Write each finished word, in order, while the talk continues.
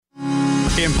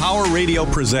Empower Radio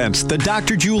presents The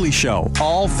Dr. Julie Show,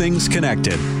 All Things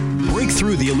Connected. Break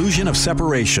through the illusion of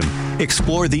separation,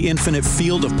 explore the infinite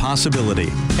field of possibility,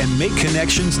 and make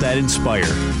connections that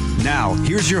inspire. Now,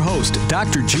 here's your host,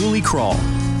 Dr. Julie Kroll.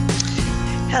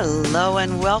 Hello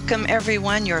and welcome,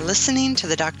 everyone. You're listening to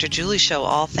The Dr. Julie Show,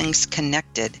 All Things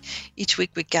Connected. Each week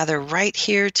we gather right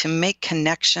here to make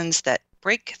connections that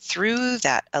break through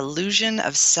that illusion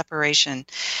of separation.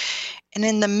 And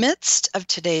in the midst of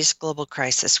today's global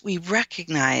crisis, we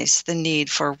recognize the need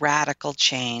for radical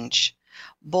change,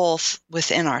 both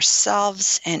within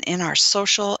ourselves and in our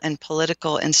social and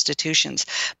political institutions.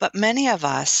 But many of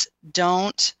us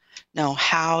don't know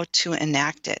how to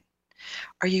enact it.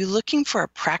 Are you looking for a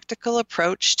practical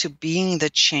approach to being the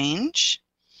change?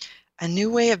 A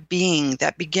new way of being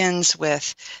that begins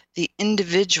with the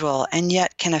individual and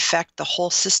yet can affect the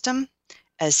whole system,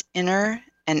 as inner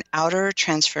and outer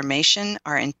transformation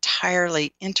are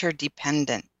entirely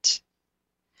interdependent.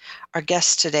 Our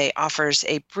guest today offers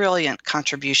a brilliant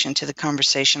contribution to the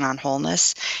conversation on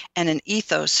wholeness and an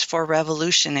ethos for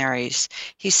revolutionaries.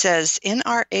 He says, in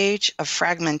our age of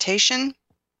fragmentation,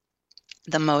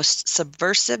 the most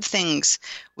subversive things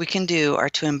we can do are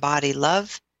to embody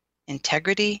love,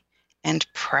 integrity,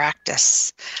 and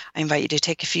practice. I invite you to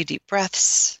take a few deep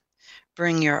breaths,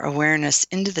 bring your awareness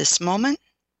into this moment,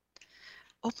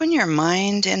 open your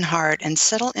mind and heart, and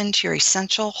settle into your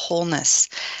essential wholeness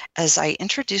as I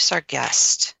introduce our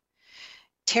guest.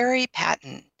 Terry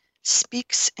Patton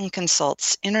speaks and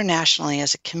consults internationally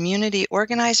as a community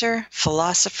organizer,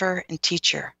 philosopher, and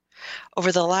teacher.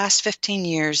 Over the last 15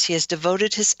 years, he has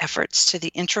devoted his efforts to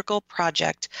the integral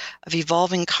project of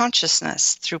evolving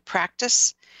consciousness through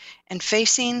practice and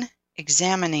facing,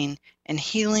 examining, and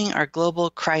healing our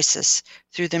global crisis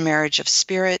through the marriage of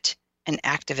spirit and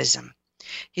activism.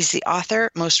 He's the author,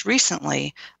 most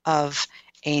recently, of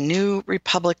A New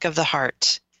Republic of the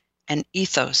Heart, an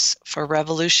ethos for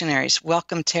revolutionaries.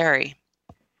 Welcome, Terry.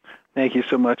 Thank you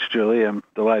so much, Julie. I'm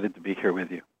delighted to be here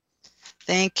with you.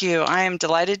 Thank you. I am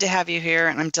delighted to have you here,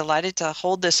 and I'm delighted to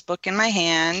hold this book in my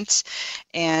hand.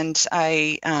 And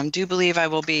I do believe I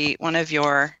will be one of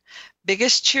your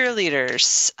biggest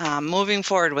cheerleaders moving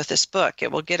forward with this book.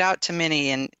 It will get out to many,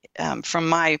 and from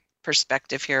my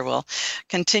perspective here, we'll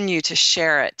continue to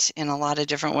share it in a lot of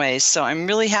different ways. So I'm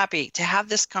really happy to have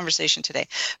this conversation today.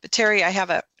 But Terry, I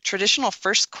have a traditional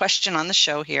first question on the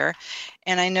show here,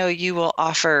 and I know you will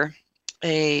offer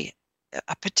a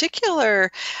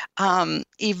particular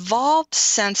evolved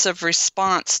sense of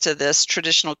response to this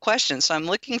traditional question. So I'm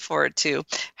looking forward to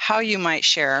how you might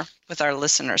share with our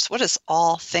listeners. What does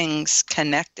all things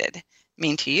connected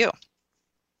mean to you?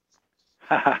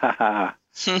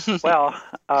 Well,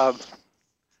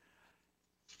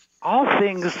 all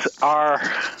things are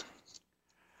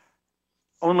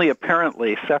only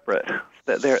apparently separate.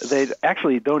 They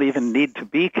actually don't even need to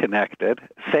be connected.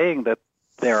 Saying that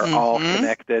they're all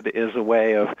connected is a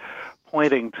way of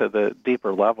pointing to the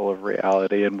deeper level of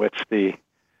reality in which the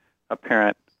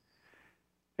apparent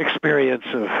experience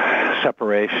of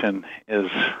separation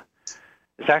is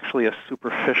actually a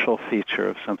superficial feature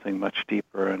of something much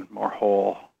deeper and more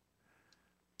whole.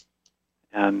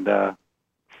 And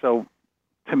so,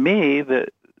 to me,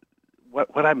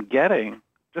 what I'm getting,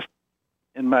 just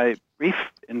in my brief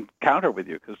encounter with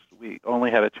you, because we only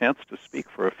had a chance to speak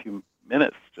for a few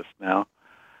minutes just now,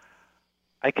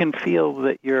 I can feel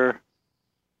that you're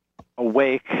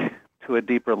awake to a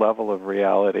deeper level of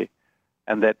reality,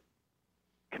 and that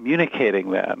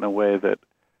communicating that in a way that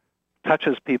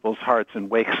touches people's hearts and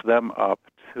wakes them up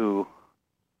to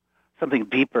something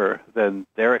deeper than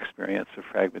their experience of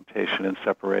fragmentation and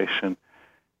separation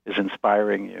is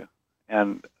inspiring you.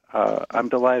 And I'm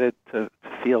delighted to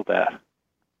feel that.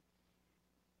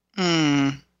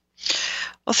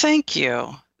 Well, thank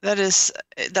you. That's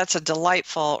a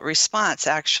delightful response,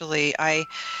 actually.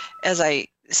 As I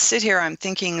sit here, I'm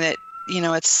thinking that,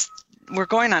 we're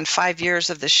going on 5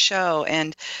 years of the show,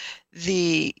 and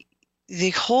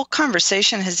the whole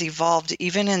conversation has evolved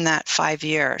even in that 5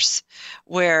 years,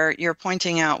 where you're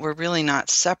pointing out we're really not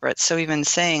separate. So even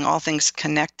saying all things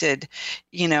connected,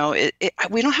 we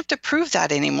don't have to prove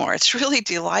that anymore. It's really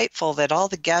delightful that all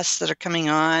the guests that are coming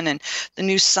on, and the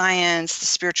new science, the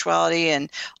spirituality,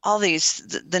 and all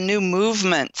the new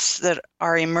movements that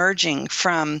are emerging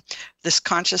from this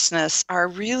consciousness are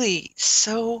really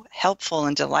so helpful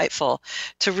and delightful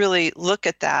to really look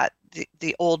at that,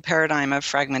 the old paradigm of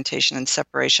fragmentation and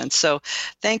separation. So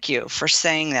thank you for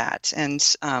saying that. And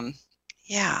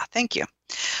thank you.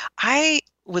 I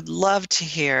would love to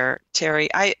hear, Terry,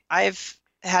 I've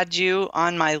had you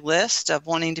on my list of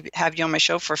wanting to have you on my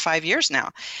show for 5 years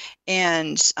now.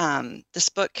 And this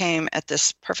book came at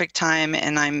this perfect time,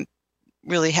 and I'm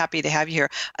really happy to have you here.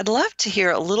 I'd love to hear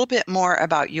a little bit more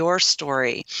about your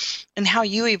story and how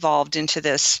you evolved into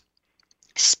this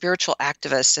spiritual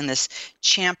activist and this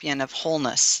champion of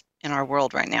wholeness in our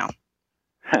world right now.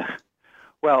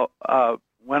 Well,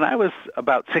 when I was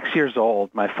about 6 years old,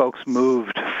 my folks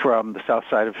moved from the south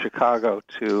side of Chicago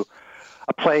to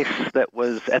a place that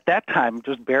was, at that time,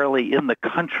 just barely in the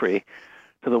country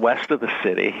to the west of the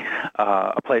city,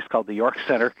 a place called the York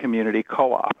Center Community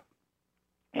Co-op.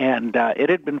 And it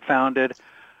had been founded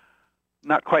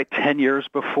not quite 10 years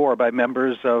before by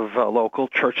members of a local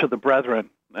Church of the Brethren.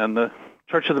 And the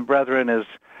Church of the Brethren is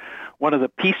one of the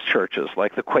peace churches,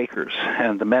 like the Quakers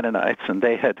and the Mennonites, and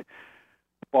they had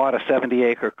bought a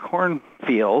 70-acre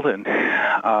cornfield, and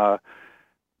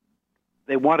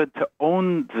they wanted to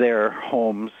own their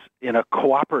homes in a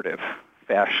cooperative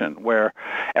fashion where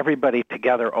everybody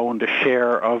together owned a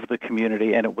share of the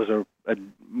community, and it was a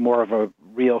more of a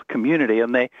real community.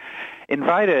 And they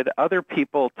invited other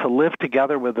people to live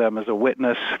together with them as a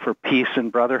witness for peace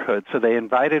and brotherhood. So they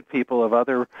invited people of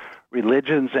other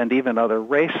religions and even other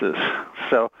races.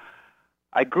 So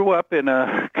I grew up in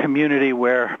a community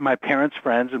where my parents'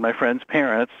 friends and my friends'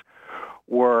 parents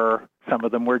were, some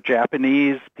of them were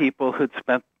Japanese people who'd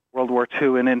spent World War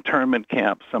II in internment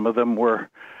camps. Some of them were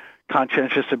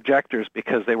conscientious objectors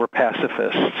because they were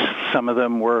pacifists. Some of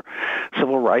them were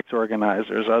civil rights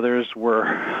organizers. Others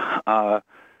were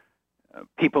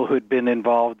people who'd been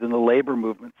involved in the labor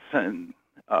movements. And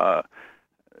there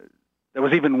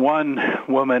was even one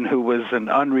woman who was an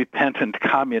unrepentant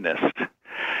communist.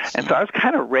 And so I was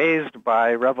kind of raised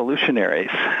by revolutionaries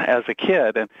as a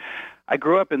kid. And I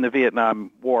grew up in the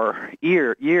Vietnam War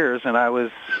years, and I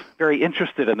was very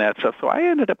interested in that stuff. So I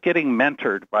ended up getting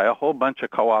mentored by a whole bunch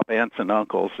of co-op aunts and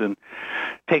uncles and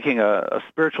taking a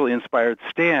spiritually inspired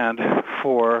stand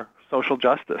for social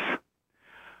justice.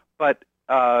 But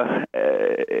and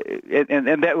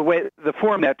that way, the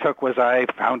form that took was I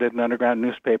founded an underground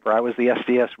newspaper. I was the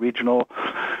SDS regional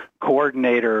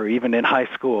coordinator even in high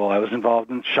school. I was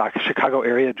involved in Chicago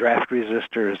area draft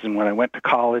resistors, and when I went to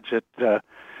college at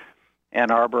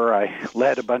Ann Arbor, I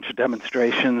led a bunch of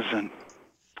demonstrations.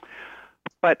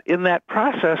 But in that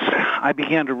process, I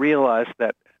began to realize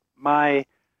that my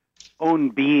own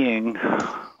being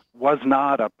was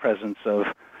not a presence of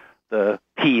the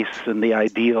peace and the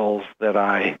ideals that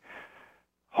I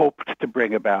hoped to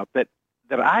bring about, that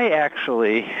I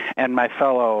actually, and my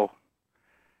fellow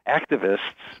activists,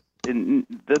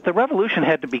 that the revolution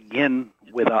had to begin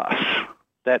with us,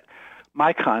 that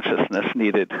my consciousness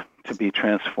needed to be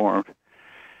transformed.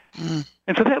 Mm.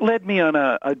 And so that led me on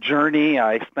a journey.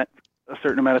 I spent a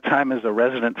certain amount of time as a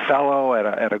resident fellow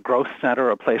at a growth center,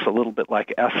 a place a little bit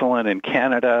like Esalen in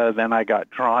Canada. Then I got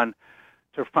drawn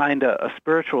to find a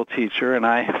spiritual teacher, and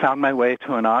I found my way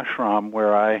to an ashram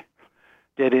where I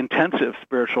did intensive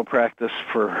spiritual practice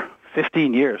for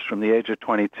 15 years, from the age of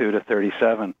 22 to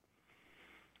 37.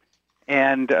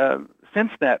 And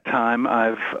since that time,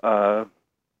 I've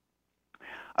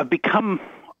become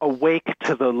awake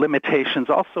to the limitations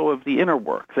also of the inner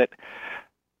work, that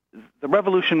the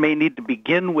revolution may need to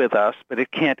begin with us, but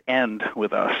it can't end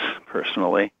with us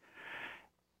personally.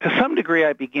 To some degree,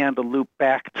 I began to loop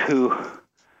back to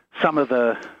some of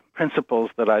the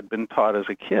principles that I'd been taught as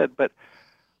a kid, but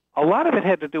a lot of it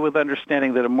had to do with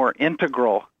understanding that a more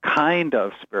integral kind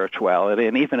of spirituality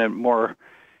and even a more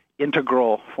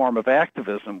integral form of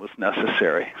activism was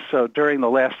necessary. So during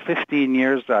the last 15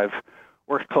 years, I've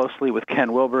worked closely with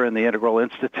Ken Wilber in the Integral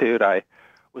Institute. I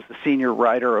was the senior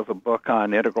writer of a book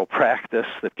on integral practice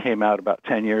that came out about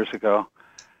 10 years ago.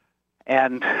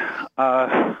 And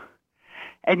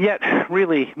yet,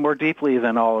 really, more deeply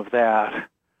than all of that,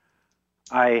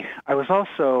 I was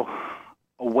also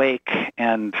awake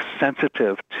and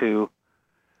sensitive to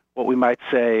what we might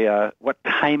say, what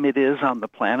time it is on the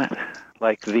planet,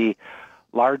 like the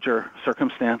larger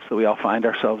circumstance that we all find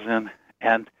ourselves in.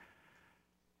 And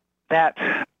that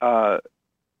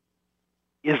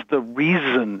is the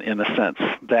reason, in a sense,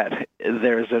 that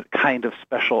there's a kind of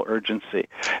special urgency.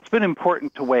 It's been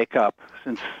important to wake up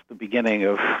since the beginning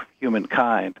of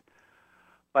humankind,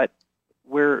 but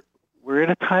we're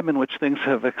in a time in which things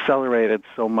have accelerated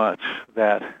so much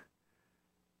that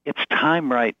it's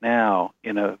time right now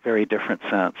in a very different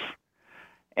sense.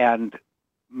 And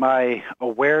my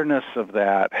awareness of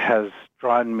that has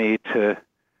drawn me to,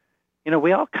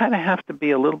 we all kind of have to be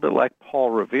a little bit like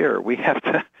Paul Revere. We have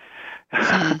to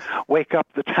wake up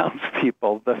the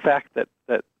townspeople, the fact that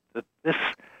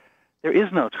there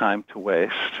is no time to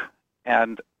waste.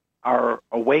 And our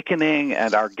awakening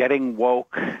and our getting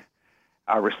woke,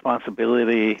 our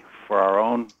responsibility for our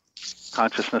own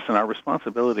consciousness and our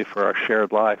responsibility for our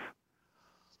shared life,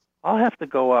 all have to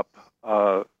go up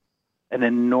an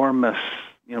enormous,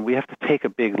 we have to take a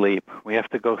big leap. We have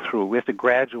to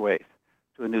graduate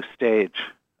to a new stage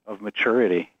of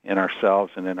maturity in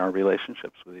ourselves and in our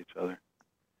relationships with each other.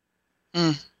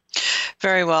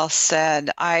 Very well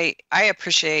said. I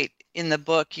appreciate in the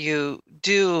book you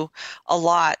do a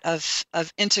lot of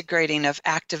integrating of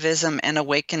activism and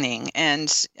awakening,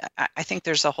 and I think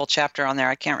there's a whole chapter on there.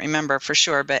 I can't remember for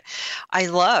sure, but I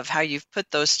love how you've put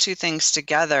those two things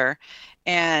together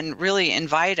and really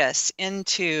invite us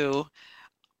into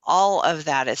all of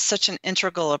that. It's such an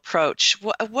integral approach.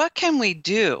 What can we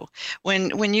do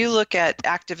when you look at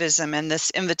activism and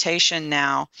this invitation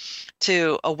now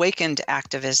to awakened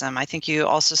activism? I think you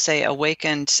also say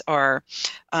awakened or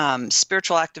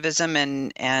spiritual activism,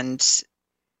 and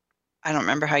I don't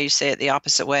remember how you say it the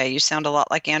opposite way. You sound a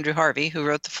lot like Andrew Harvey, who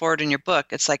wrote the foreword in your book.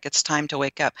 It's like it's time to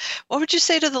wake up. What would you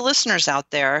say to the listeners out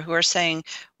there who are saying,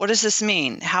 what does this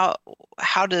mean? How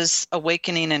does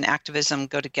awakening and activism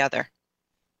go together?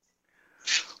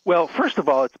 Well, first of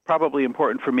all, it's probably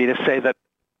important for me to say that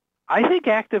I think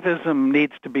activism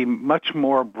needs to be much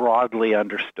more broadly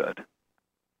understood.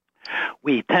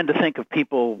 We tend to think of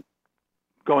people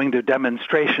going to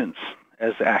demonstrations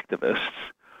as activists,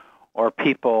 or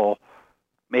people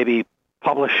maybe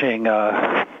publishing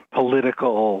a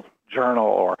political journal,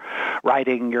 or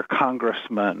writing your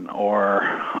congressman,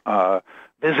 or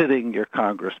visiting your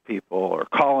congresspeople, or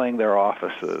calling their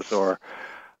offices, or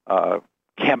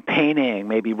campaigning,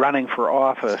 maybe running for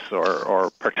office, or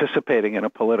participating in a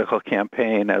political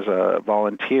campaign as a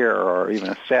volunteer or even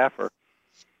a staffer.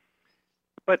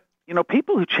 But,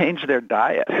 people who change their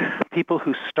diet, people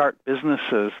who start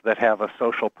businesses that have a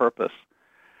social purpose,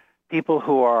 people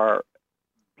who are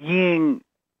being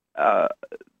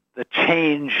the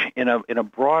change in a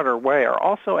broader way are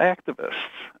also activists.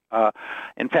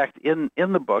 In fact, in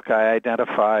the book, I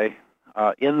identify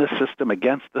in the system,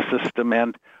 against the system,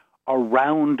 and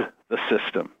around the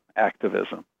system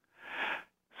activism.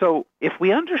 So if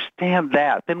we understand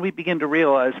that, then we begin to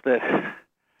realize that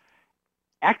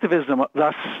activism,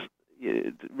 thus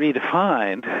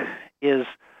redefined, is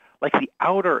like the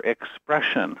outer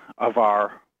expression of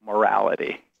our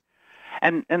morality.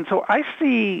 And so I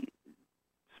see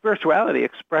spirituality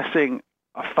expressing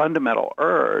a fundamental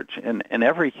urge in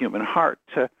every human heart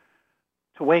to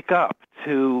wake up,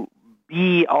 to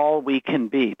be all we can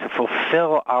be, to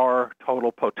fulfill our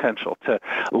total potential, to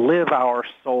live our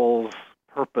soul's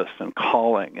purpose and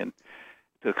calling, and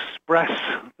to express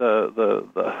the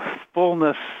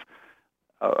fullness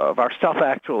of our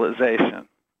self-actualization.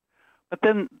 But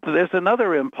then there's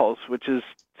another impulse, which is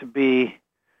to be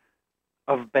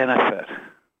of benefit,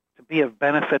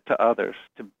 to others,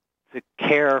 to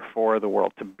care for the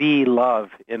world, to be love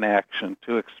in action,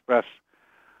 to express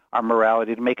our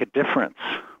morality, to make a difference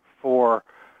for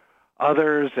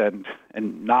others and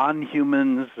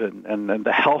non-humans and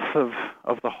the health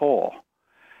of the whole.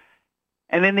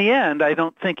 And in the end, I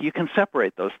don't think you can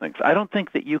separate those things. I don't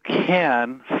think that you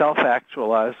can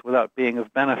self-actualize without being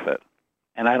of benefit.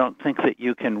 And I don't think that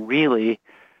you can really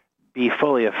be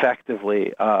fully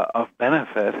effectively of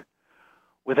benefit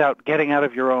without getting out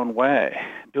of your own way,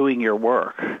 doing your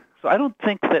work. So I don't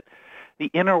think that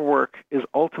the inner work is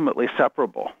ultimately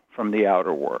separable from the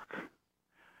outer work.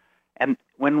 And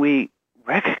when we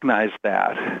recognize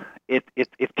that, it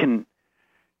can,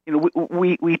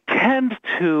 we tend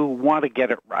to want to get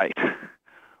it right,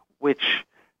 which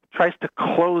tries to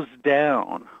close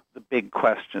down the big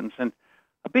questions. And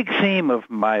a big theme of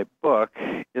my book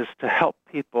is to help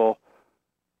people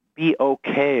be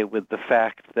okay with the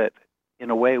fact that,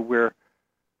 in a way, we're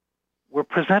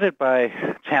presented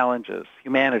by challenges.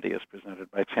 Humanity is presented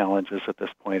by challenges at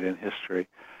this point in history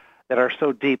that are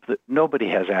so deep that nobody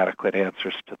has adequate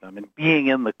answers to them. And being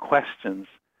in the questions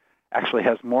actually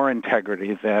has more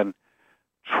integrity than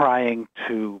trying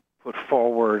to put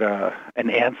forward an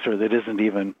answer that isn't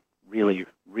even really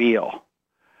real.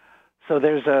 So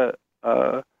there's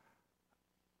a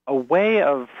way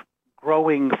of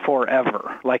growing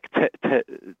forever, like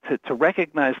to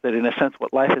recognize that, in a sense,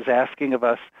 what life is asking of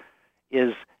us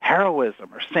is heroism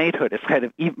or sainthood. It's kind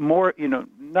of even more,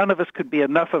 none of us could be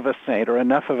enough of a saint or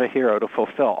enough of a hero to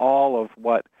fulfill all of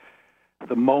what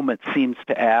the moment seems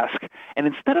to ask. And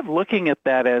instead of looking at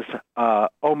that as,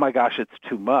 oh my gosh, it's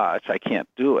too much, I can't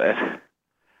do it,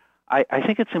 I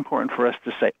think it's important for us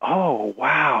to say, oh,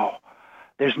 wow,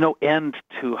 there's no end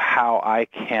to how I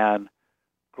can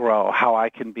grow, how I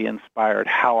can be inspired,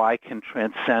 how I can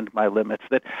transcend my limits,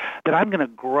 that I'm going to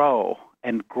grow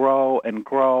and grow and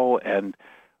grow and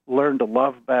learn to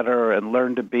love better and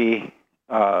learn to be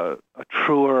a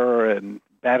truer and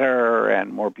better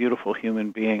and more beautiful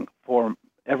human being for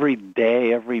every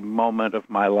day, every moment of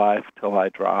my life till I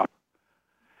drop.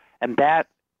 And that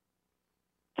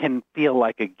can feel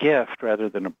like a gift rather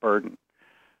than a burden.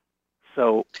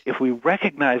 So if we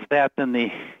recognize that, then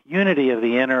the unity of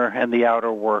the inner and the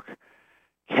outer work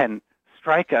can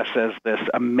strike us as this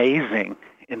amazing,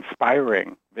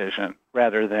 inspiring vision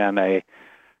rather than a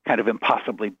kind of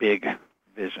impossibly big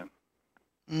vision.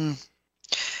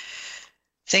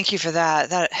 Thank you for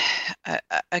that.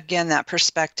 Again, that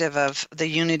perspective of the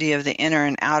unity of the inner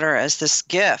and outer as this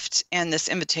gift and this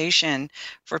invitation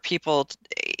for people.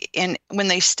 And when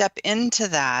they step into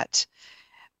that,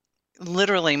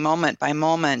 literally moment by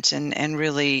moment, and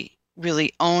really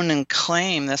own and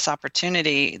claim this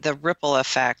opportunity, the ripple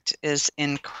effect is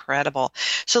incredible.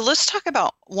 So let's talk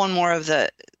about one more of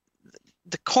the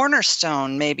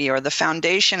cornerstone, maybe, or the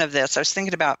foundation of this. I was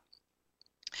thinking about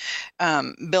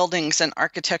buildings and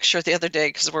architecture the other day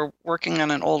because we're working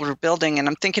on an older building, and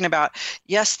I'm thinking about,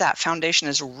 yes, that foundation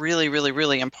is really, really,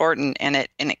 really important, and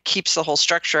it keeps the whole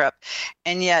structure up.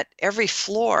 And yet every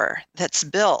floor that's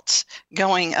built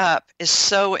going up is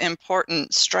so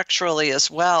important structurally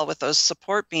as well, with those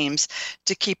support beams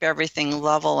to keep everything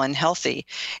level and healthy.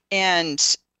 And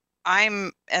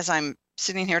as I'm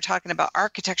sitting here talking about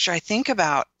architecture, I think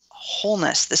about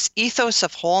wholeness, this ethos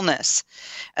of wholeness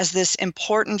as this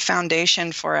important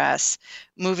foundation for us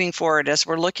moving forward as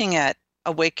we're looking at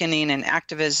awakening and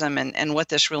activism and what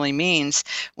this really means.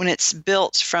 When it's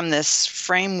built from this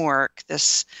framework,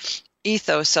 this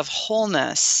ethos of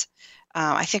wholeness,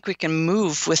 I think we can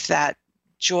move with that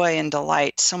joy and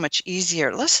delight so much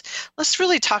easier. Let's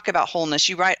really talk about wholeness.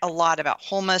 You write a lot about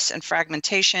wholeness and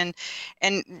fragmentation,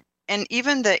 and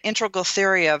even the integral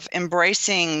theory of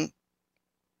embracing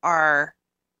our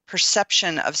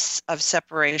perception of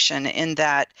separation, in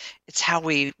that it's how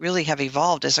we really have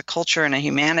evolved as a culture and a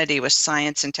humanity with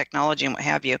science and technology and what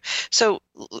have you. So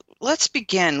let's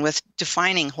begin with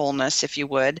defining wholeness, if you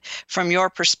would, from your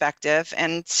perspective,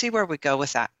 and see where we go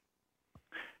with that.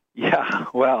 Yeah,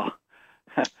 well,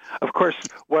 of course,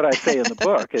 what I say in the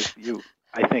book, as you,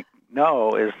 I think,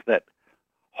 know, is that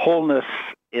wholeness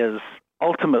is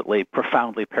ultimately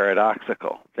profoundly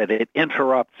paradoxical, that it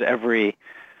interrupts every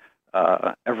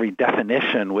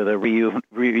definition with a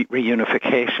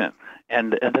reunification,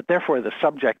 and that therefore the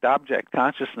subject-object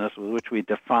consciousness with which we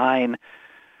define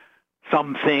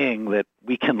something that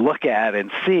we can look at and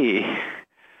see,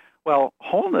 well,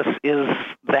 wholeness is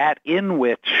that in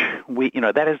which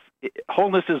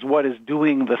wholeness is what is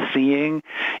doing the seeing.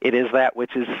 It is that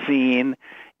which is seen.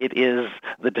 It is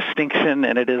the distinction,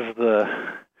 and it is the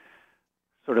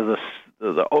sort of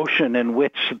the ocean in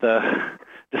which the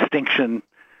distinction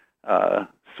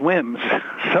swims.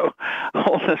 So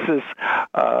wholeness is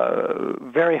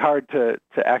very hard to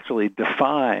actually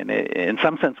define. In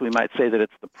some sense, we might say that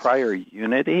it's the prior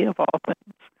unity of all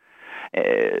things.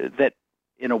 That,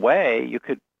 in a way, you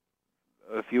could,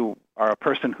 if you are a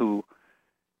person who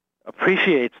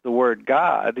appreciates the word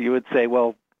God, you would say,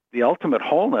 well, the ultimate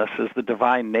wholeness is the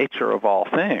divine nature of all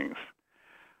things.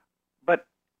 But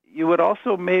you would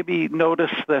also maybe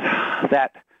notice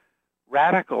that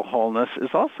radical wholeness is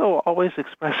also always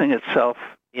expressing itself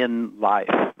in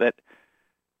life. That,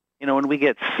 when we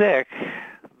get sick,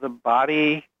 the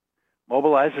body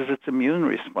mobilizes its immune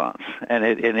response, and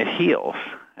it heals.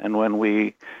 And when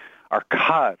we are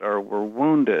cut or we're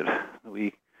wounded,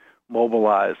 we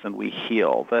mobilize and we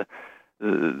heal.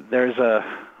 There's a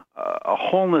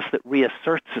wholeness that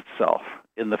reasserts itself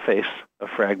in the face of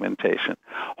fragmentation.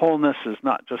 Wholeness is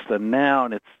not just a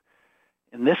noun; it's,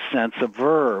 in this sense, a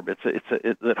verb.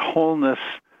 That wholeness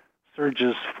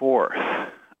surges forth,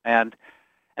 and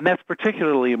that's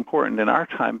particularly important in our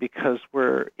time because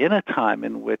we're in a time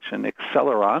in which an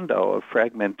accelerando of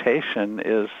fragmentation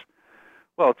is,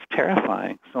 well, it's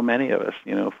terrifying. So many of us,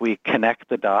 if we connect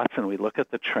the dots and we look at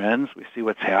the trends, we see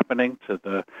what's happening to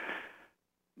the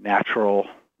natural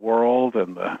world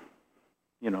and the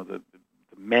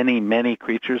many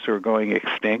creatures who are going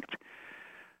extinct,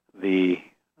 the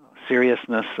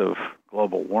seriousness of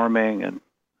global warming and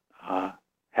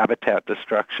habitat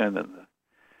destruction and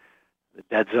the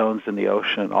dead zones in the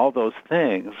ocean, all those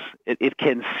things, it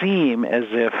can seem as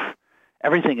if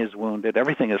everything is wounded,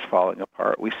 everything is falling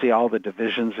apart. We see all the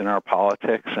divisions in our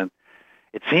politics, and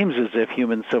it seems as if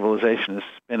human civilization is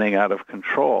spinning out of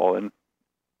control, and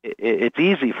it's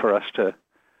easy for us to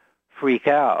freak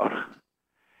out.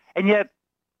 And yet,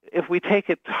 if we take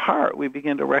it to heart, we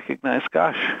begin to recognize,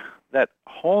 gosh, that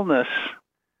wholeness,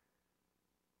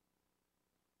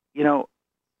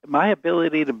 my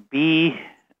ability to be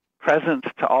present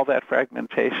to all that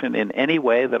fragmentation in any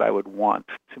way that I would want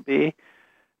to be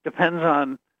depends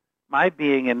on my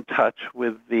being in touch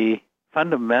with the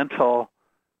fundamental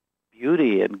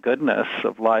beauty and goodness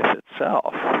of life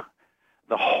itself,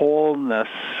 the wholeness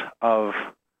of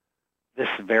this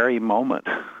very moment.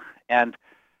 And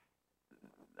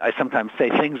I sometimes say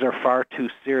things are far too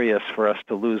serious for us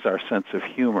to lose our sense of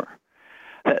humor.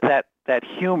 That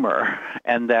humor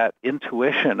and that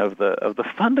intuition of the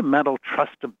fundamental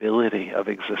trustability of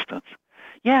existence.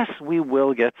 Yes, we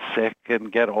will get sick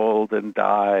and get old and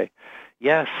die.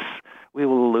 Yes, we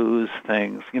will lose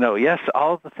things. Yes,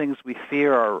 all of the things we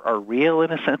fear are real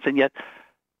in a sense, and yet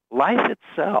life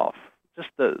itself, just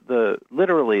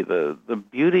literally the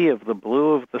beauty of the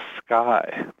blue of the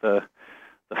sky, the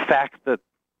fact that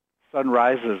sun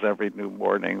rises every new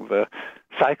morning, the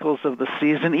cycles of the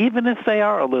season, even if they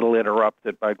are a little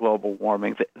interrupted by global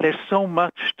warming, there's so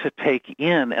much to take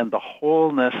in, and the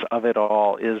wholeness of it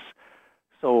all is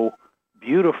so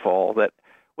beautiful that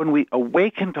when we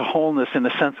awaken to wholeness, in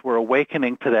a sense, we're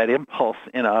awakening to that impulse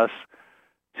in us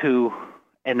to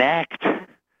enact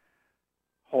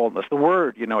wholeness. The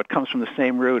word, it comes from the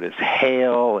same root as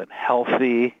hale and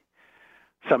healthy.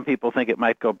 Some people think it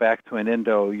might go back to an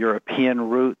Indo-European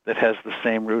root that has the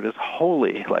same root as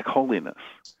holy, like holiness.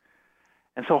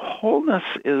 And so wholeness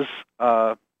is,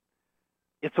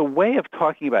 it's a way of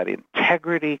talking about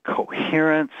integrity,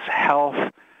 coherence,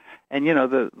 health. And,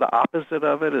 the opposite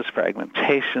of it is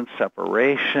fragmentation,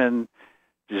 separation,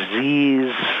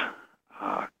 disease,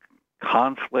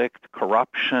 conflict,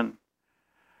 corruption.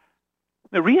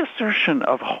 The reassertion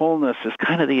of wholeness is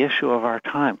kind of the issue of our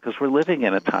time because we're living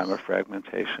in a time of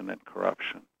fragmentation and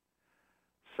corruption.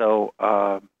 So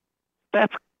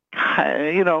that's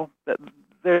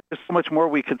there's so much more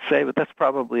we could say, but that's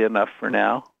probably enough for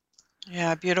now.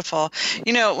 Yeah, beautiful.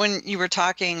 When you were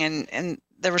talking and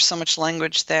there was so much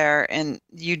language there, and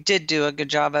you did do a good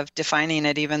job of defining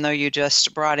it, even though you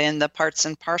just brought in the parts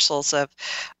and parcels of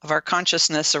our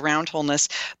consciousness around wholeness.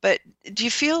 But do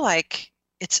you feel like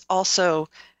it's also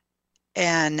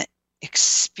an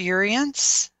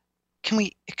experience? Can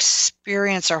we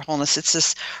experience our wholeness? It's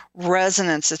this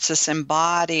resonance, it's this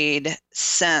embodied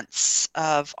sense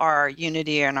of our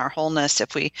unity and our wholeness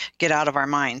if we get out of our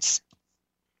minds.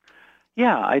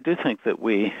 Yeah, I do think that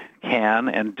we can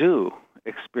and do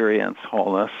experience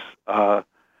wholeness,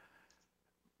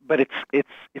 but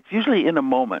it's usually in a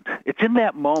moment. It's in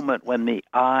that moment when the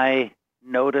eye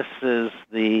notices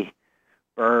the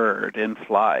bird in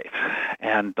flight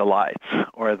and delights,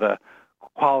 or the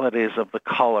qualities of the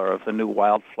color of the new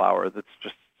wildflower that's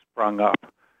just sprung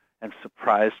up and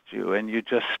surprised you, and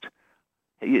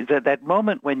that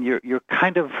moment when you're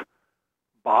kind of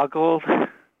boggled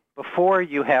before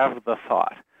you have the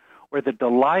thought, where the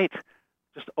delight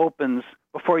just opens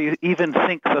before you even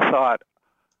think the thought,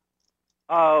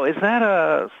 oh, is that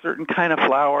a certain kind of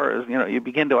flower? You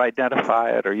begin to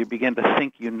identify it, or you begin to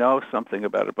think something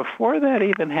about it. Before that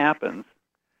even happens,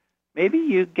 maybe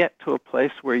you get to a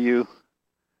place where you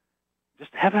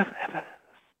just have a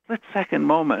split-second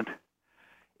moment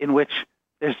in which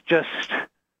there's just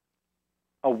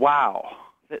a wow.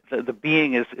 The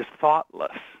being is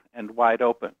thoughtless and wide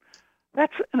open.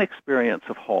 That's an experience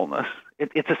of wholeness.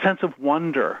 It's a sense of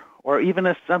wonder, or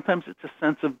even sometimes it's a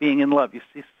sense of being in love. You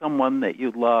see someone that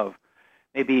you love,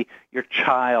 maybe your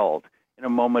child, in a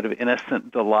moment of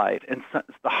innocent delight, and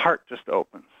the heart just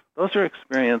opens. Those are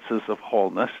experiences of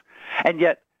wholeness. And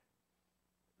yet,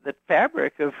 the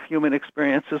fabric of human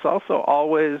experience is also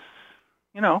always,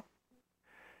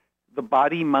 the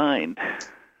body-mind,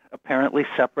 apparently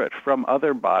separate from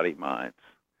other body-minds,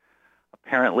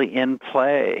 apparently in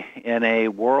play in a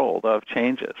world of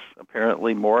changes,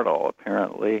 apparently mortal,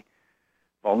 apparently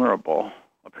vulnerable,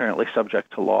 apparently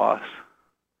subject to loss.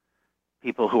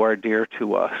 People who are dear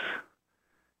to us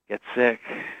get sick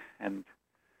and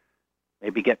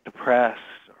maybe get depressed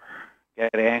or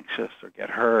get anxious or get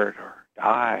hurt or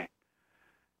die.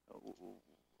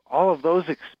 All of those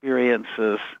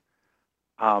experiences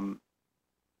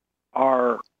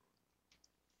are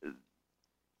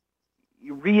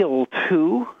real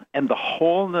too, and the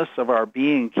wholeness of our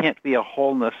being can't be a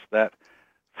wholeness that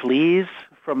flees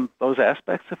from those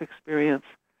aspects of experience,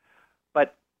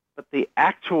 but the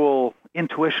actual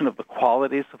intuition of the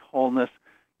qualities of wholeness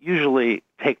usually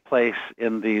take place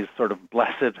in these sort of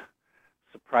blessed,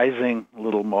 surprising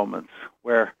little moments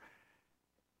where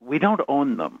we don't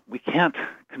own them. We can't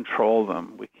control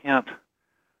them. We can't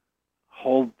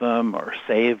hold them or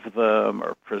save them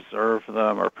or preserve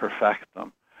them or perfect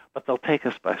them, but they'll take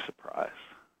us by surprise.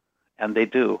 And they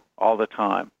do all the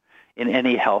time in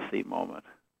any healthy moment.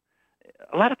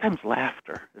 A lot of times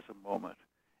laughter is a moment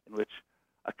in which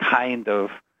a kind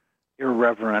of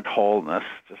irreverent wholeness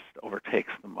just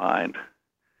overtakes the mind.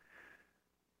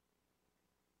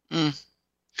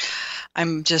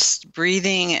 I'm just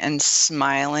breathing and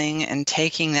smiling and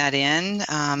taking that in,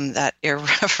 that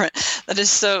irreverent,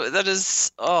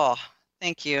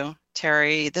 thank you,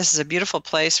 Terry. This is a beautiful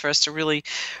place for us to really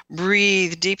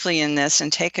breathe deeply in this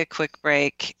and take a quick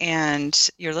break. And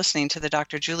you're listening to the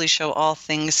Dr. Julie Show, All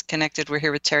Things Connected. We're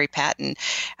here with Terry Patton.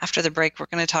 After the break, we're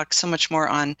going to talk so much more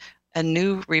on a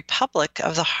new republic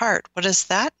of the heart. What does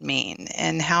that mean?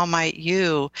 And how might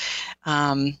you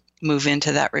move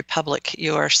into that republic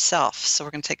yourself? So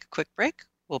we're going to take a quick break.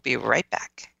 We'll be right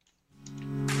back.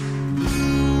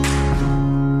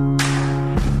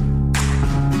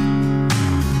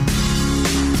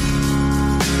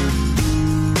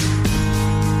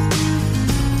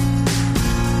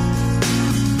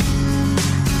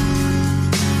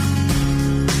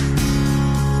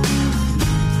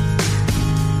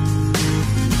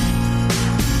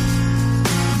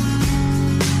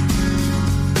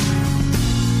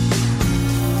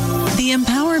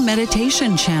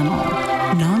 Meditation Channel.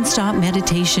 Non-stop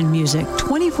meditation music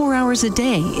 24 hours a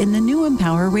day in the new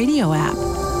Empower Radio app.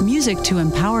 Music to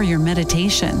empower your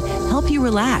meditation, help you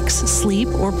relax, sleep,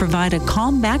 or provide a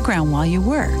calm background while you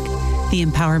work. The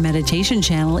Empower Meditation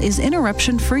Channel is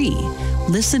interruption-free.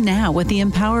 Listen now with the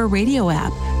Empower Radio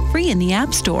app, free in the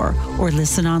App Store, or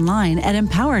listen online at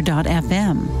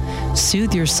empower.fm.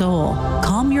 Soothe your soul,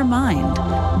 calm your mind.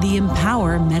 The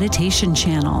Empower Meditation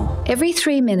Channel. Every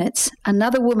 3 minutes,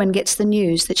 another woman gets the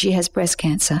news that she has breast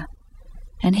cancer.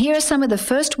 And here are some of the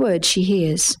first words she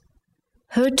hears.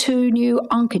 HER2 new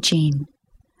oncogene,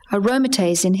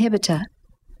 aromatase inhibitor,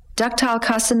 ductal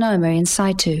carcinoma in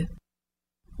situ.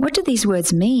 What do these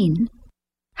words mean?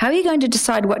 How are you going to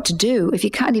decide what to do if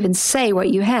you can't even say what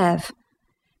you have?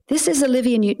 This is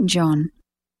Olivia Newton-John.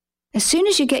 As soon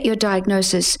as you get your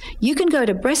diagnosis, you can go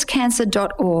to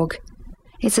breastcancer.org.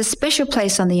 It's a special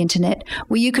place on the internet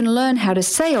where you can learn how to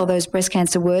say all those breast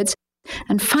cancer words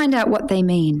and find out what they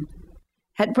mean.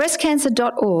 At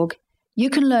breastcancer.org, you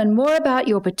can learn more about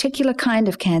your particular kind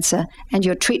of cancer and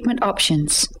your treatment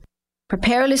options.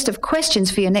 Prepare a list of questions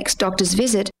for your next doctor's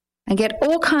visit and get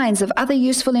all kinds of other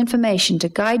useful information to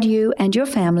guide you and your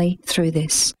family through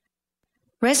this.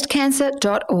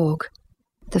 Breastcancer.org.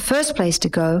 The first place to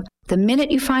go the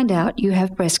minute you find out you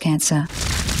have breast cancer.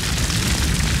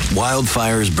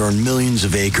 Wildfires burn millions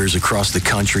of acres across the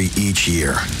country each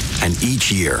year. And each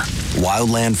year,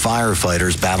 wildland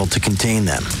firefighters battle to contain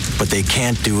them, but they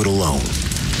can't do it alone.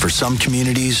 For some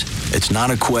communities, it's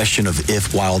not a question of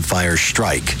if wildfires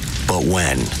strike, but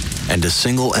when. And a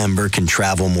single ember can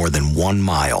travel more than 1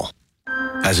 mile.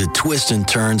 As it twists and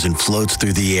turns and floats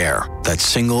through the air, that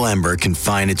single ember can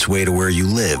find its way to where you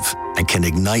live and can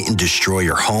ignite and destroy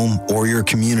your home or your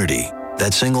community.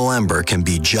 That single ember can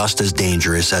be just as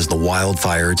dangerous as the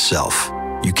wildfire itself.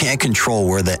 You can't control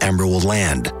where the ember will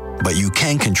land, but you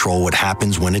can control what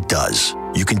happens when it does.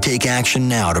 You can take action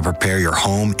now to prepare your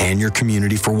home and your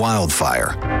community for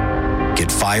wildfire.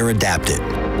 Get fire adapted.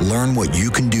 Learn what you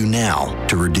can do now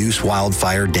to reduce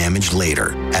wildfire damage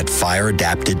later at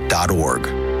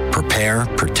fireadapted.org. Prepare,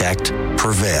 protect,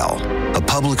 prevail. A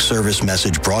public service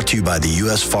message brought to you by the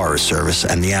U.S. Forest Service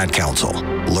and the Ad Council.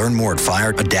 Learn more at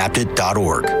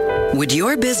fireadapted.org. Would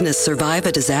your business survive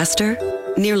a disaster?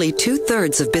 Nearly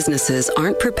 2/3 of businesses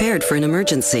aren't prepared for an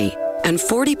emergency, and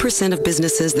 40% of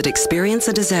businesses that experience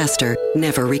a disaster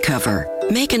never recover.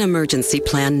 Make an emergency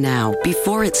plan now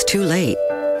before it's too late.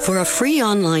 For a free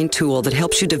online tool that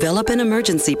helps you develop an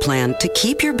emergency plan to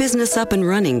keep your business up and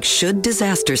running should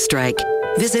disaster strike,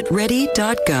 visit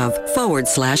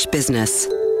ready.gov/business.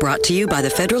 Brought to you by the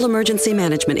Federal Emergency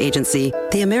Management Agency,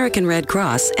 the American Red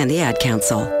Cross, and the Ad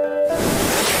Council.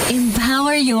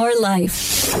 Empower your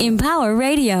life. Empower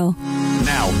Radio.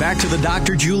 Now, back to the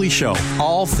Dr. Julie Show.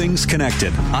 All things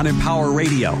connected on Empower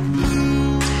Radio.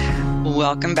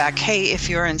 Welcome back. Hey, if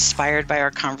you're inspired by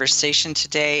our conversation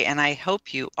today, and I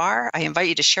hope you are, I invite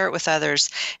you to share it with others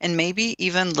and maybe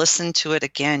even listen to it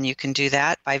again. You can do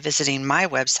that by visiting my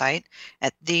website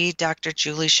at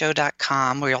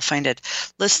thedrjulieshow.com, where you'll find a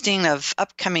listing of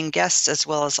upcoming guests as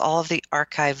well as all of the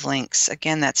archive links.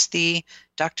 Again, that's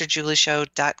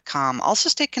drjulieshow.com. Also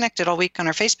stay connected all week on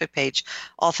our Facebook page,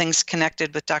 All Things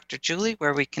Connected with Dr. Julie,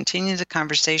 where we continue the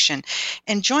conversation.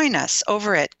 And join us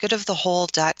over at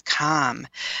goodofthewhole.com.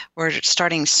 We're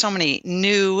starting so many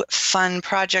new fun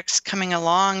projects coming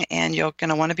along, and you're going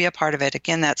to want to be a part of it.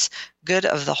 Again, that's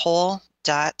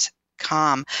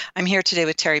goodofthewhole.com. I'm here today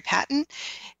with Terry Patton,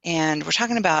 and we're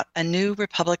talking about A New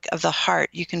Republic of the Heart.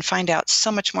 You can find out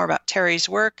so much more about Terry's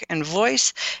work and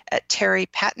voice at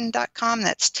terrypatten.com.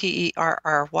 That's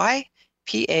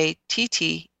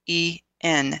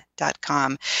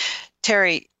TerryPatten.com.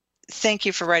 Terry, thank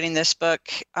you for writing this book.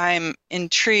 I'm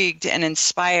intrigued and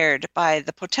inspired by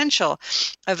the potential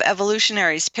of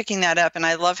evolutionaries picking that up. And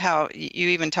I love how you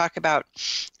even talk about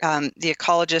the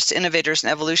ecologists, innovators,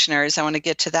 and evolutionaries. I want to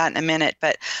get to that in a minute.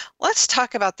 But let's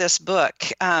talk about this book.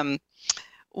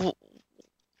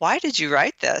 Why did you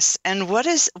write this? And what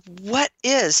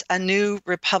is A New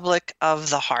Republic of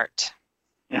the Heart?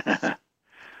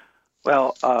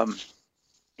 Well,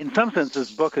 in some sense,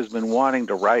 this book has been wanting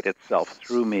to write itself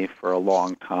through me for a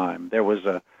long time. There was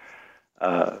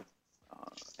an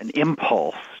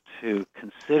impulse to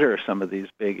consider some of these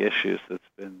big issues that's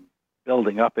been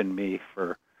building up in me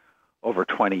for over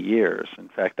 20 years. In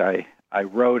fact, I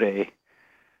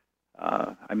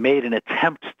made an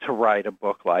attempt to write a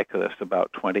book like this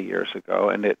about 20 years ago,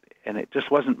 and it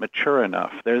just wasn't mature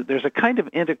enough. There's a kind of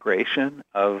integration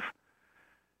of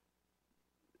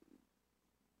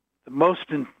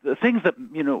the things that,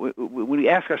 when we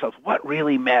ask ourselves, what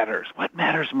really matters? What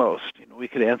matters most? We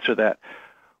could answer that,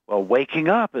 well, waking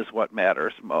up is what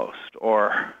matters most,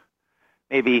 or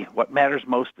maybe what matters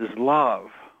most is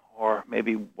love, or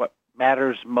maybe what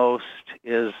matters most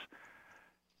is,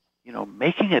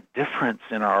 making a difference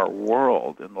in our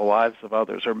world, in the lives of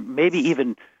others, or maybe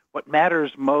even what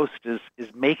matters most is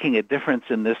making a difference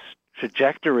in this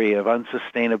trajectory of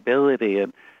unsustainability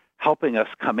and helping us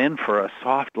come in for a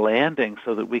soft landing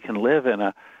so that we can live in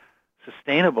a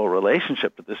sustainable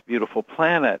relationship with this beautiful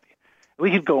planet.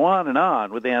 We could go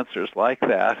on with answers like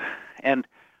that. And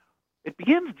it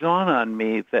began to dawn on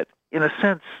me that, in a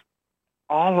sense,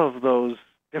 all of those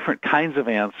different kinds of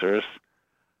answers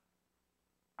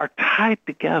are tied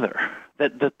together,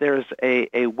 that there's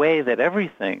a way that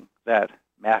everything that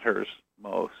matters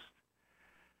most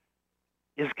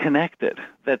is connected,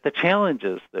 that the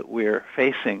challenges that we're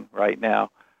facing right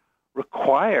now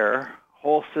require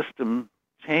whole system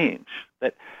change,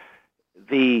 that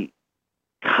the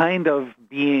kind of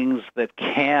beings that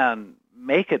can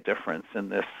make a difference in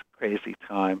this crazy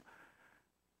time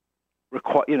we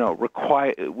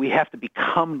have to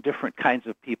become different kinds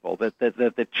of people, that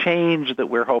the change that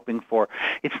we're hoping for,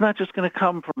 it's not just going to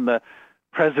come from the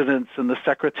presidents and the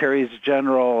secretaries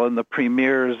general and the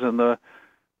premiers and the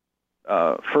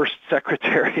first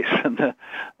secretaries and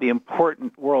the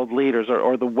important world leaders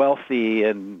or the wealthy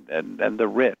and the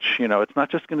rich. It's not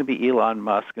just going to be Elon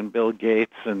Musk and Bill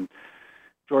Gates and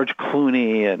George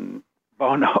Clooney and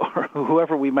Bono or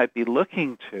whoever we might be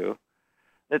looking to.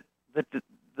 That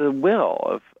the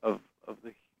will of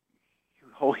the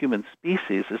whole human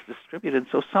species is distributed.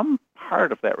 So some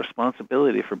part of that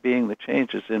responsibility for being the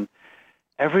change is in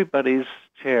everybody's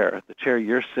chair, the chair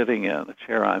you're sitting in, the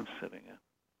chair I'm sitting in.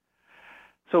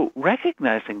 So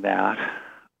recognizing that,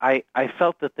 I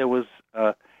felt that there was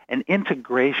an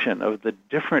integration of the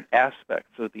different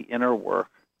aspects of the inner work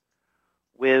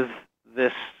with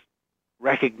this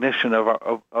recognition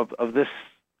of this,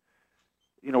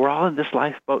 we're all in this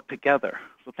lifeboat together.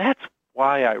 So that's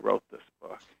why I wrote this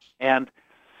book. And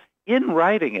in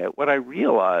writing it, what I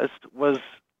realized was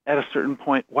at a certain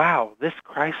point, wow, this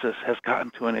crisis has gotten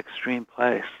to an extreme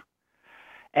place.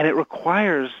 And it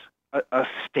requires a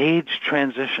stage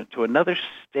transition to another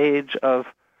stage of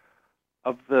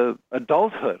the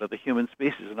adulthood of the human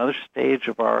species, another stage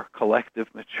of our collective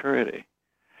maturity.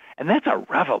 And that's a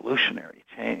revolutionary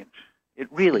change. It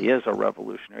really is a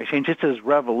revolutionary change. It's as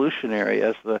revolutionary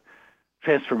as the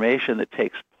transformation that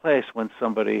takes place when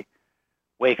somebody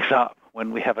wakes up,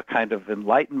 when we have a kind of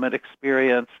enlightenment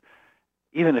experience.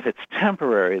 Even if it's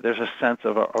temporary, there's a sense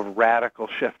of a radical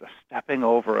shift, a stepping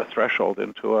over a threshold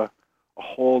into a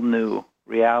whole new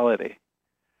reality.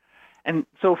 And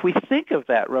so if we think of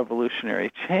that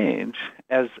revolutionary change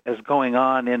as going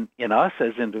on in us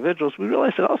as individuals, we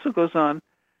realize it also goes on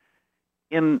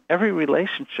in every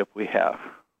relationship we have,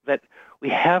 that we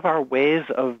have our ways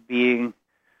of being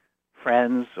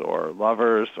friends or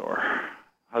lovers or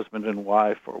husband and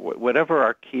wife or whatever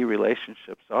our key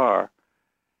relationships are.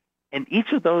 And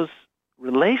each of those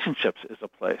relationships is a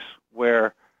place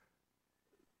where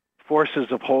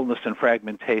forces of wholeness and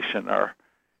fragmentation are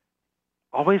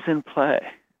always in play.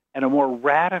 And a more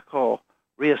radical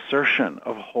reassertion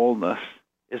of wholeness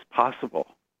is possible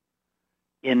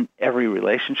in every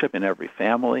relationship, in every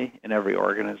family, in every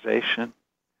organization,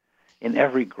 in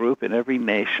every group, in every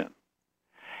nation.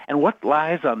 And what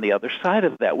lies on the other side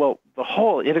of that? Well, the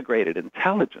whole integrated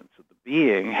intelligence of the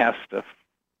being has to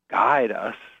guide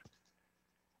us.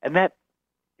 And that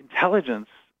intelligence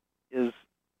is,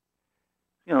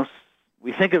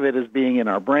 we think of it as being in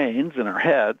our brains, in our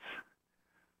heads.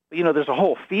 But, there's a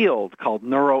whole field called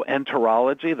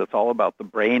neuroenterology that's all about the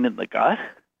brain and the gut.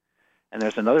 And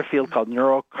there's another field called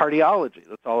neurocardiology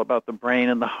that's all about the brain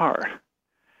and the heart.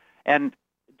 And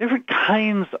different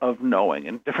kinds of knowing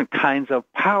and different kinds of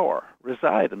power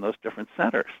reside in those different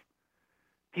centers.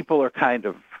 People are kind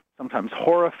of sometimes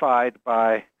horrified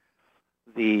by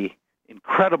the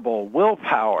incredible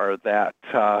willpower that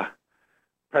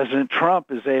President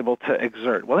Trump is able to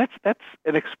exert. Well, that's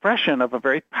an expression of a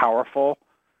very powerful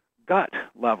gut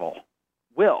level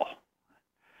will.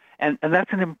 And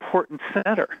that's an important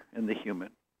center in the human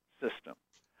system.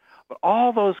 But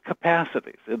all those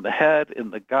capacities in the head, in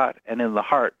the gut, and in the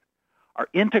heart are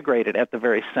integrated at the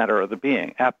very center of the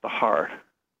being, at the heart.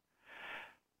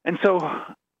 And so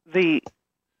there's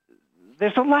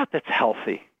a lot that's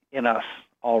healthy in us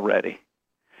already.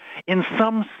 In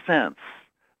some sense,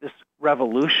 this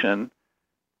revolution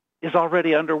is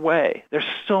already underway. There's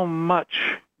so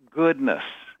much goodness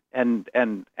and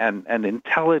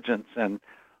intelligence and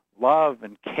love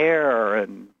and care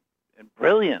and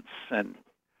brilliance and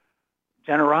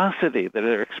generosity that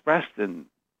are expressed in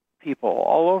people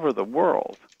all over the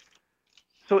world.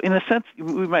 So in a sense,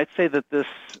 we might say that this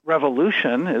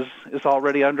revolution is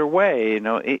already underway.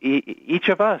 Each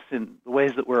of us, in the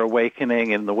ways that we're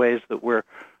awakening, in the ways that we're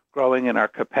growing in our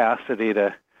capacity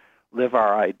to live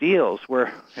our ideals,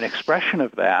 we're an expression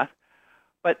of that.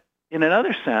 But in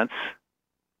another sense,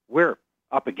 we're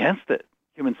up against it.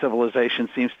 Human civilization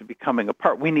seems to be coming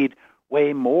apart. We need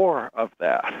way more of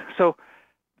that. So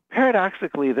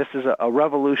paradoxically, this is a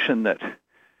revolution that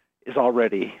is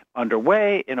already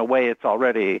underway. In a way, it's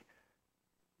already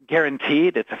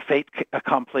guaranteed. It's a fait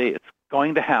accompli. It's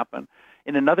going to happen.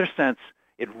 In another sense,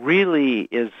 it really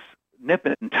is nip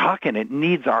and tuck, and it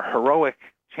needs our heroic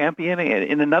championing. And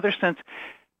in another sense,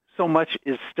 so much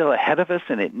is still ahead of us,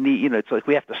 and it's like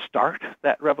we have to start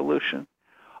that revolution.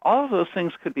 All of those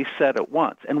things could be said at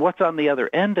once. And what's on the other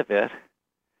end of it,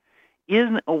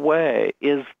 in a way,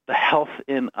 is the health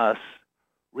in us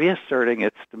reasserting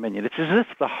its dominion. It's as if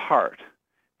the heart,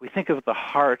 we think of the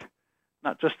heart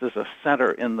not just as a center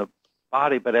in the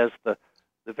body, but as the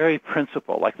very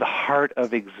principle, like the heart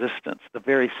of existence, the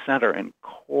very center and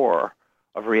core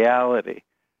of reality,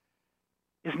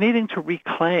 is needing to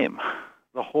reclaim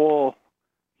the whole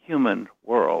human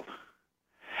world.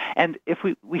 And if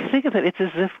we think of it, it's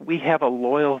as if we have a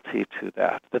loyalty to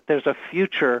that there's a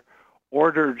future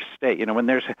ordered state. When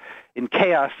there's, in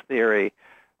chaos theory,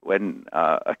 when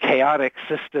a chaotic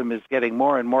system is getting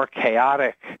more and more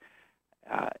chaotic,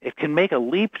 it can make a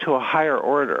leap to a higher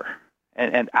order.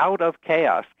 And out of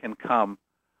chaos can come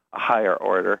a higher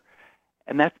order.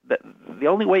 And that's the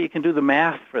only way you can do the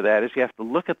math for that is you have to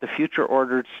look at the future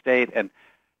ordered state and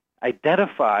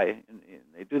identify, and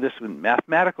they do this in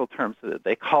mathematical terms,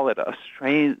 they call it a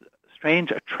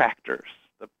strange attractors,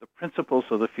 the principles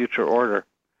of the future order.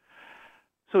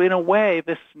 So in a way,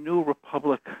 this new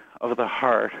republic of the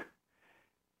heart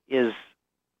is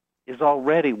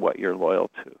already what you're loyal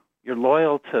to. You're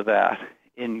loyal to that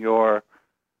in your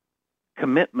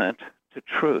commitment to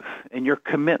truth, in your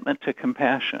commitment to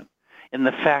compassion, in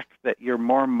the fact that you're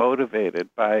more motivated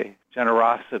by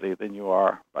generosity than you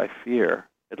are by fear,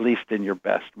 at least in your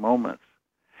best moments.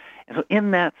 And so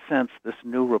in that sense, this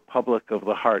new republic of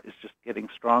the heart is just getting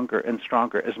stronger and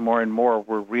stronger as more and more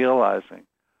we're realizing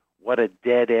what a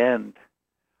dead end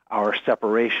our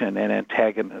separation and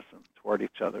antagonism toward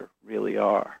each other really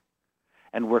are.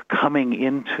 And we're coming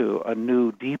into a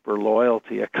new, deeper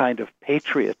loyalty, a kind of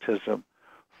patriotism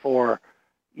for,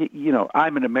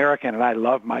 I'm an American and I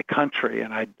love my country,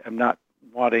 and I'm not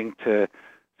wanting to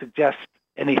suggest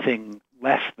anything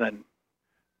less than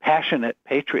passionate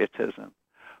patriotism.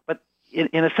 But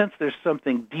in a sense, there's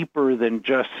something deeper than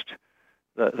just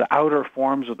the outer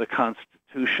forms of the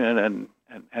Constitution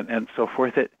and so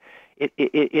forth.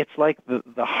 It's like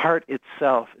the heart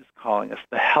itself is calling us,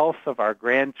 the health of our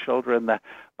grandchildren, the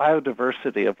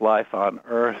biodiversity of life on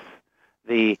Earth,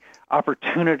 the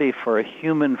opportunity for a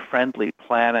human-friendly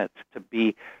planet to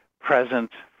be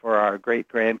present for our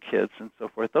great-grandkids and so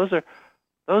forth. Those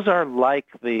are like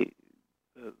the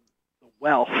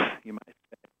wealth, you might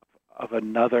say, of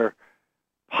another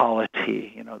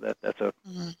polity. That's a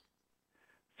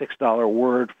 $6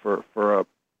 word for a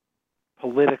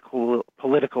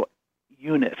political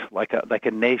unit, like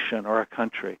a nation or a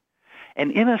country.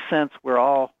 And in a sense, we're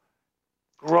all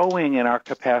growing in our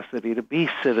capacity to be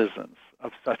citizens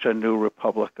of such a new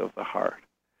republic of the heart.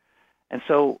 And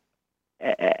so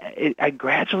I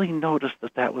gradually noticed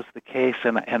that was the case,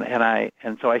 and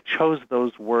so I chose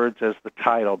those words as the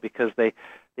title because they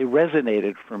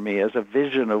resonated for me as a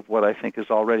vision of what I think is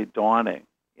already dawning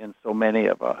in so many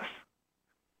of us.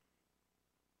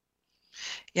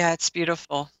 Yeah, it's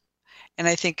beautiful. And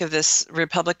I think of this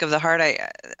Republic of the Heart.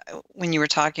 When you were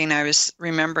talking, I was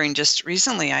remembering just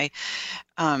recently, I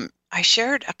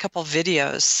shared a couple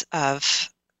videos of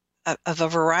a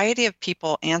variety of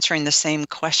people answering the same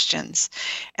questions.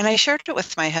 And I shared it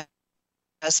with my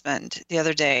husband the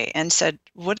other day and said,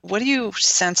 what do you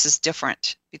sense is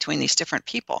different between these different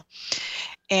people?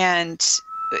 And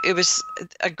it was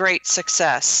a great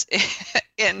success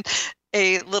in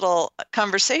a little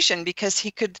conversation because he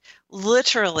could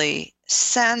literally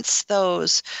sense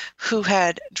those who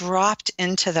had dropped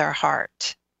into their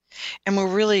heart and were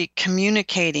really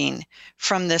communicating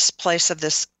from this place of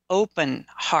this open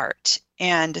heart,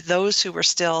 and those who were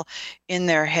still in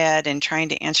their head and trying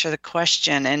to answer the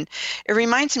question. And it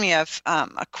reminds me of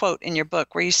a quote in your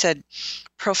book where you said,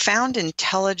 profound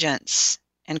intelligence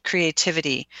and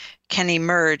creativity can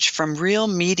emerge from real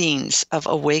meetings of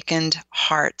awakened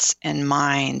hearts and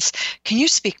minds. Can you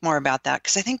speak more about that?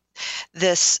 Because I think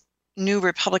this new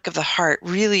Republic of the Heart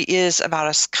really is about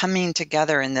us coming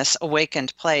together in this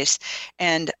awakened place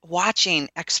and watching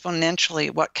exponentially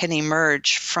what can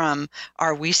emerge from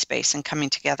our we space and coming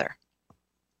together.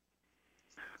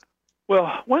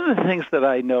 Well, one of the things that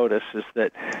I notice is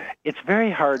that it's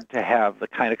very hard to have the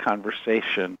kind of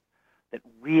conversation that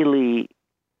really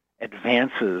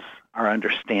advances our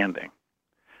understanding.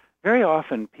 Very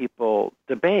often people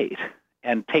debate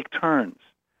and take turns.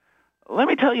 Let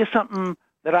me tell you something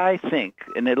that I think,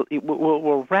 and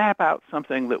we'll wrap out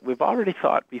something that we've already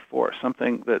thought before,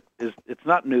 something that it's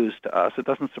not news to us, it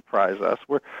doesn't surprise us.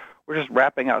 We're just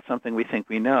wrapping out something we think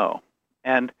we know.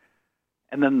 And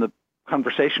then the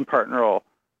conversation partner will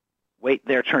wait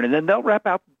their turn, and then they'll wrap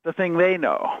out the thing they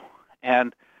know.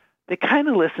 And they kind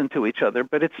of listen to each other,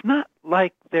 but it's not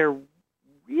like they're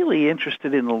really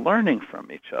interested in learning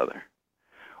from each other.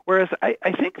 Whereas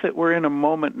I think that we're in a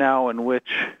moment now in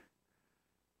which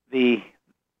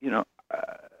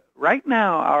right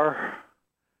now our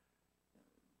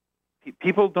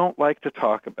people don't like to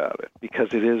talk about it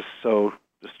because it is so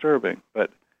disturbing.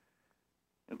 But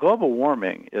global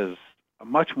warming is a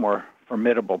much more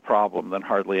formidable problem than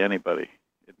hardly anybody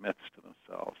admits to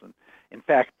themselves. And in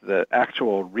fact, the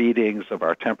actual readings of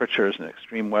our temperatures and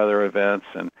extreme weather events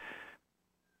and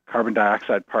carbon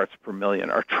dioxide parts per million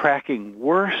are tracking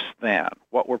worse than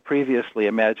what were previously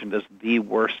imagined as the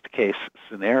worst case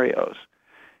scenarios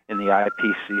in the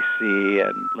IPCC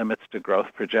and limits to growth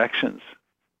projections,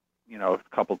 a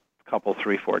couple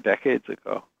 3-4 decades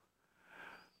ago.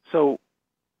 So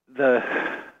the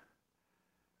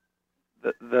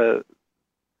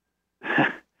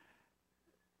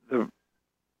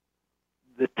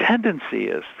tendency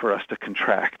is for us to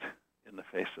contract in the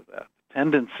face of that. The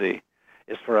tendency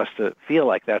is for us to feel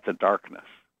like that's a darkness.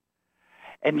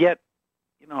 And yet,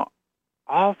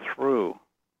 all through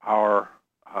our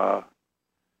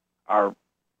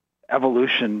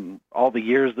evolution, all the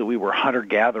years that we were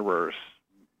hunter-gatherers,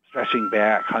 stretching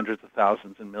back hundreds of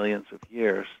thousands and millions of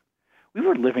years, we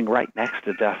were living right next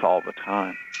to death all the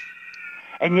time.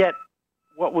 And yet,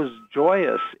 what was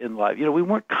joyous in life, we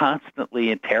weren't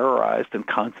constantly terrorized and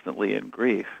constantly in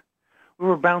grief. We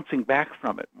were bouncing back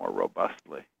from it more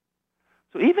robustly.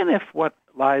 So even if what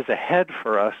lies ahead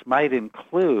for us might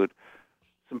include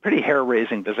some pretty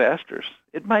hair-raising disasters,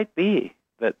 it might be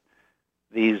that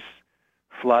these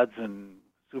floods and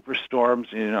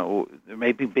superstorms, there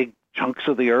may be big chunks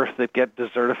of the earth that get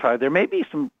desertified. There may be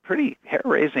some pretty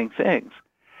hair-raising things.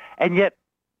 And yet,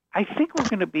 I think we're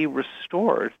going to be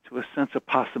restored to a sense of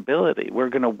possibility. We're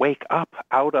going to wake up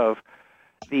out of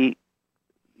we're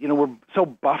so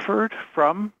buffered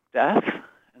from death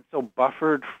and so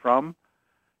buffered from,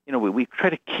 we try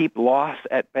to keep loss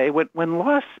at bay. When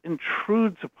loss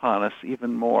intrudes upon us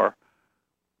even more,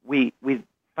 we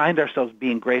find ourselves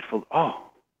being grateful. Oh,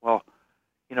 well,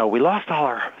 we lost all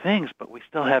our things, but we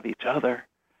still have each other.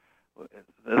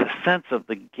 The sense of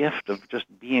the gift of just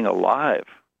being alive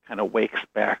kind of wakes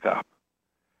back up.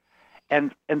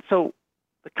 And so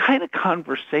the kind of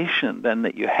conversation then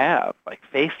that you have, like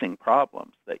facing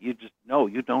problems that you just know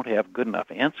you don't have good enough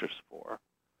answers for,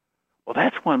 well,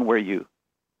 that's one where you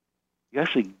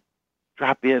actually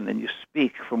drop in and you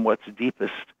speak from what's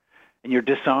deepest and you're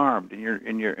disarmed, and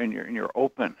you're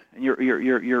open, and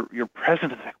you're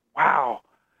present. It's like, wow,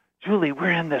 Julie,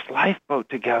 we're in this lifeboat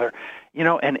together,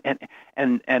 and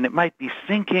it might be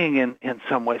sinking in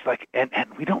some ways, like, and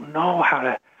we don't know how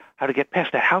to get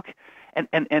past that.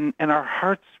 And our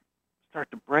hearts start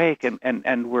to break,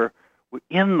 and we're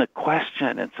in the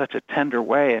question in such a tender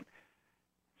way. And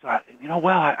so,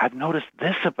 I've noticed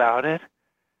this about it.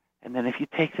 And then if you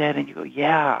take that and you go,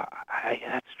 yeah,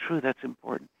 that's true, that's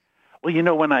important.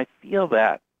 Well, when I feel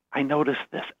that, I notice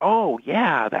this. Oh,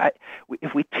 yeah,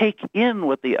 if we take in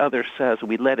what the other says,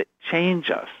 we let it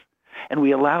change us, and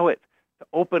we allow it to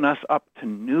open us up to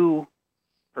new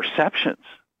perceptions,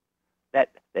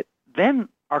 that then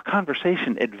our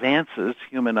conversation advances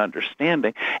human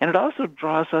understanding, and it also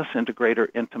draws us into greater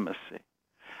intimacy.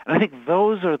 And I think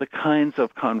those are the kinds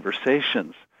of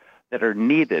conversations that are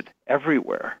needed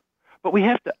everywhere. But we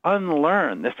have to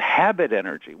unlearn this habit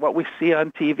energy. What we see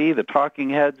on TV, the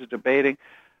talking heads debating,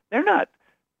 they're not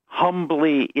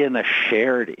humbly in a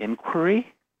shared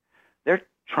inquiry. They're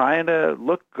trying to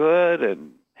look good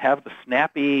and have the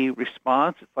snappy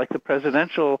response. It's like the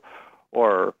presidential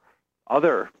or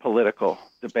other political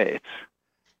debates.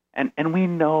 And we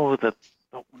know that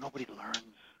nobody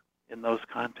learns in those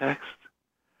contexts.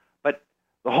 But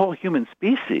the whole human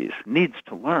species needs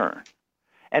to learn.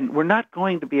 And we're not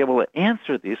going to be able to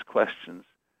answer these questions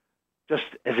just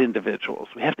as individuals.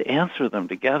 We have to answer them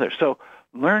together. So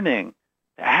learning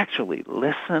to actually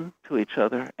listen to each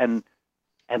other and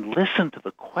listen to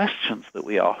the questions that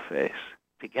we all face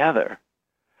together,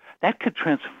 that could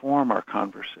transform our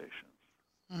conversations.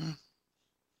 Mm.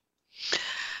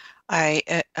 I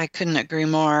couldn't agree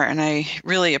more, and I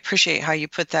really appreciate how you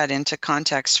put that into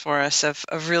context for us of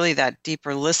really that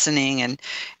deeper listening and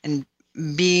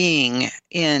being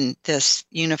in this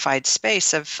unified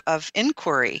space of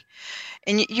inquiry.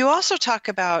 And you also talk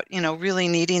about, really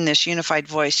needing this unified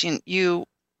voice. You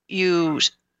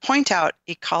point out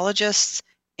ecologists,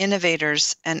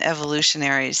 innovators, and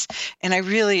evolutionaries. And I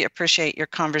really appreciate your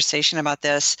conversation about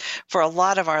this. For a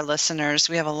lot of our listeners,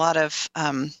 we have a lot of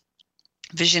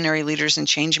visionary leaders and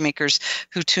change makers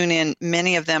who tune in.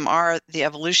 Many of them are the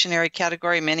evolutionary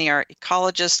category, many are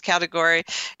ecologist category,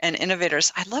 and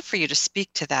innovators. I'd love for you to speak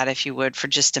to that, if you would, for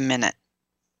just a minute.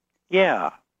 Yeah.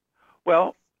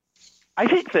 Well, I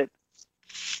think that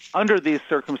under these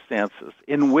circumstances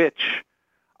in which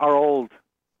our old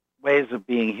ways of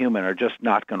being human are just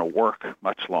not going to work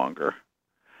much longer,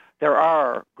 there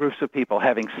are groups of people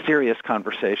having serious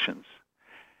conversations.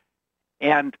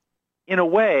 And in a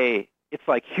way, it's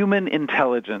like human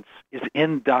intelligence is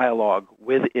in dialogue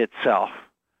with itself,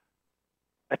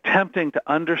 attempting to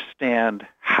understand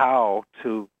how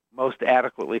to most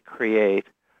adequately create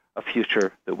a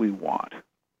future that we want.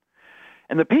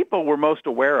 And the people we're most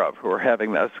aware of who are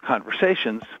having those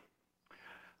conversations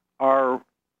are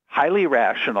highly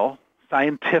rational,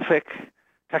 scientific,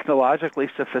 technologically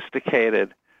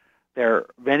sophisticated.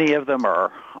 Many of them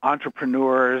are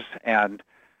entrepreneurs, and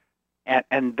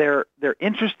they're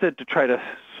interested to try to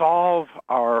solve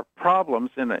our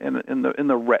problems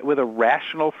with a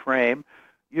rational frame,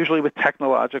 usually with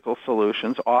technological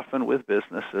solutions, often with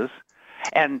businesses,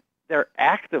 and they're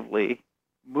actively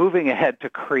moving ahead to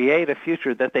create a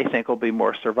future that they think will be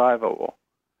more survivable.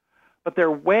 But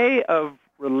their way of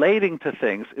relating to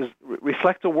things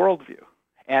reflects a worldview,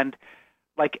 and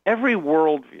like every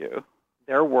worldview,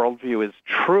 their worldview is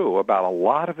true about a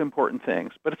lot of important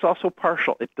things, but it's also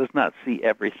partial. It does not see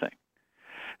everything.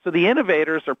 So the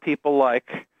innovators are people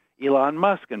like Elon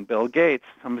Musk and Bill Gates,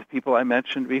 some of the people I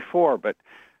mentioned before, but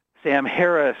Sam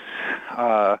Harris,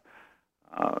 they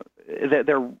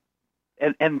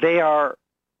are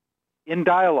in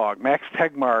dialogue. Max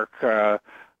Tegmark,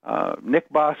 Nick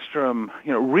Bostrom,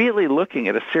 really looking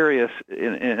at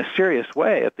in a serious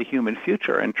way at the human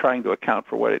future and trying to account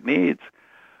for what it needs.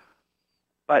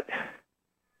 But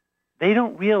they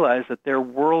don't realize that their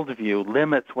worldview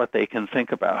limits what they can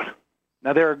think about.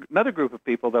 Now, there are another group of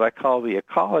people that I call the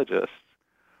ecologists,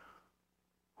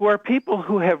 who are people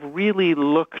who have really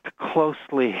looked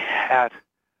closely at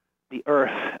the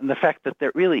Earth and the fact that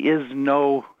there really is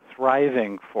no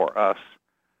thriving for us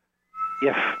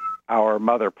if our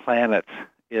mother planet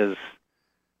if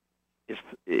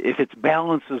its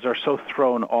balances are so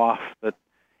thrown off that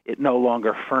it no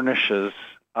longer furnishes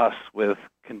us with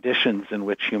conditions in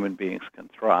which human beings can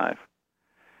thrive.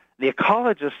 The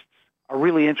ecologists are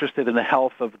really interested in the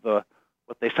health of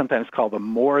what they sometimes call the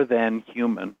more than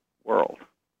human world.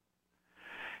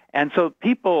 And so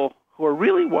people who are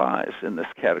really wise in this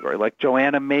category, like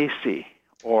Joanna Macy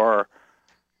or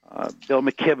Bill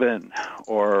McKibben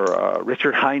or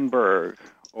Richard Heinberg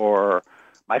or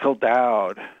Michael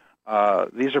Dowd.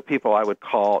 These are people I would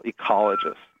call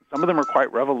ecologists. Some of them are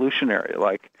quite revolutionary,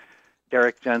 like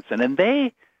Derek Jensen, and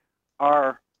they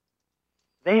have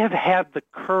had the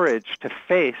courage to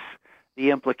face the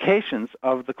implications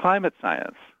of the climate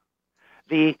science.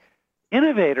 The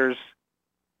innovators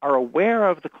are aware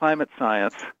of the climate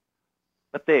science,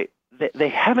 but they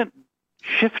haven't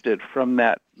shifted from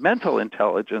that mental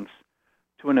intelligence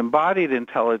to an embodied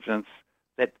intelligence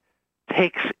that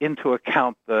takes into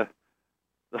account the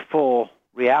full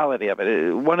reality of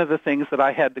it. One of the things that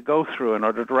I had to go through in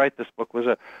order to write this book was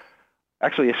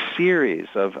actually a series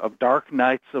of dark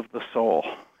nights of the soul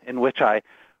in which I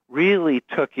really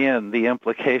took in the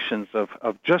implications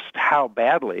of just how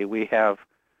badly we have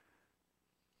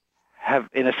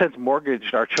in a sense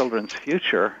mortgaged our children's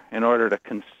future in order to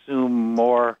consume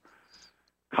more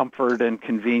comfort and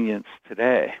convenience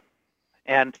today.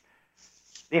 And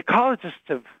the ecologists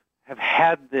have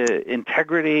had the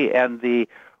integrity and the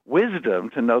wisdom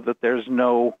to know that there's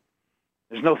no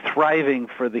thriving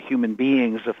for the human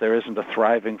beings if there isn't a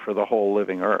thriving for the whole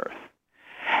living earth.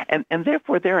 And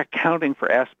therefore, they're accounting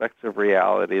for aspects of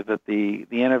reality that the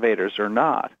innovators are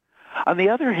not. On the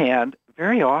other hand,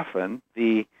 very often,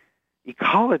 the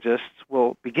ecologists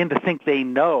will begin to think they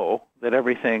know that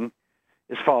everything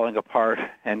is falling apart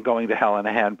and going to hell in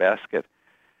a handbasket.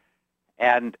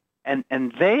 And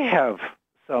they have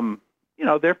some,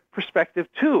 their perspective,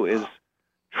 too, is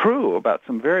true about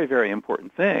some very, very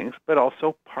important things, but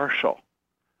also partial.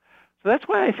 So that's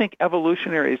why I think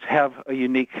evolutionaries have a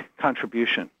unique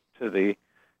contribution to the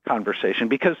conversation,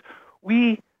 because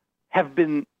we have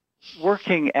been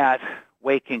working at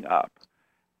waking up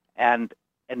and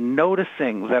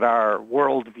noticing that our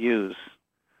worldviews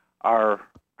are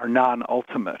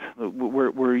non-ultimate.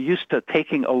 We're used to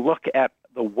taking a look at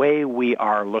the way we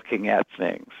are looking at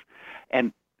things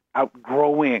and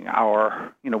outgrowing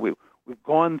our, we've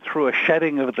gone through a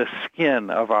shedding of the skin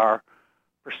of our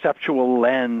perceptual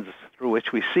lens through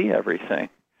which we see everything.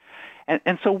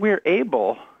 And so we're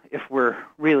able, if we're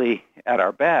really at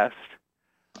our best,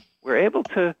 we're able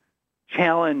to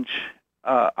challenge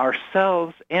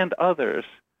ourselves and others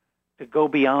to go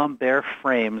beyond their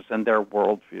frames and their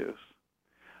worldviews.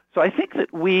 So I think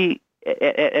that we,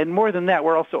 and more than that,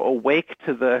 we're also awake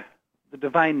to the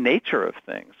divine nature of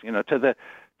things,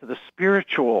 to the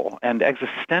spiritual and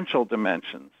existential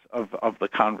dimensions of the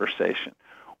conversation.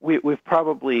 We've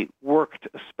probably worked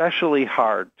especially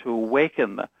hard to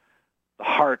awaken the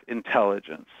heart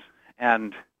intelligence,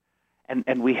 and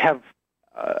we have,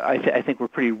 I think we're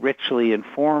pretty richly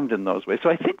informed in those ways. So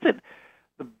I think that,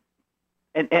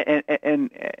 and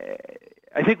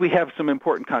I think we have some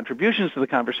important contributions to the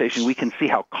conversation. We can see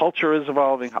how culture is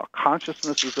evolving, how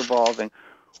consciousness is evolving.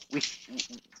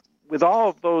 With all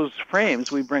of those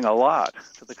frames, we bring a lot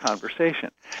to the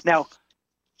conversation. Now,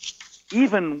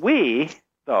 even we,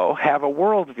 though, have a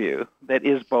worldview that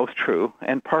is both true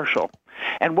and partial.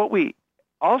 And what we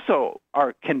also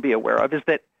can be aware of is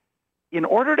that in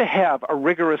order to have a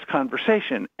rigorous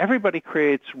conversation, everybody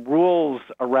creates rules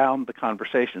around the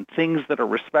conversation, things that are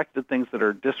respected, things that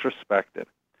are disrespected.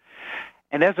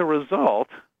 And as a result,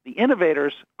 the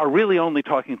innovators are really only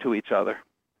talking to each other.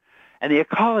 And the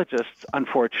ecologists,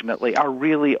 unfortunately, are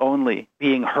really only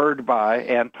being heard by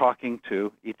and talking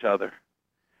to each other.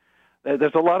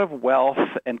 There's a lot of wealth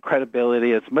and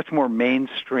credibility. It's much more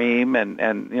mainstream, and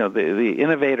the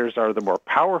innovators are the more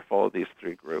powerful of these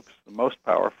three groups, the most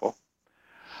powerful.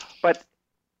 But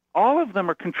all of them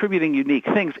are contributing unique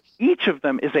things. Each of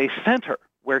them is a center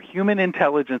where human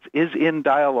intelligence is in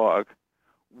dialogue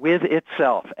with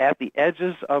itself at the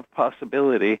edges of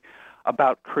possibility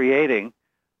about creating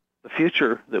the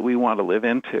future that we want to live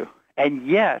into. And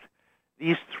yet,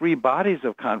 these three bodies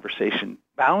of conversation,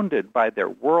 bounded by their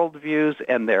worldviews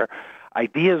and their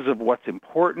ideas of what's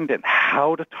important and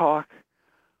how to talk,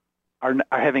 are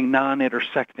having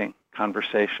non-intersecting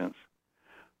conversations.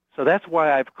 So that's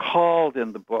why I've called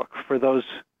in the book for those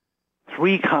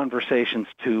three conversations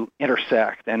to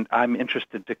intersect, and I'm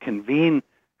interested to convene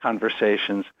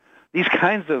conversations, these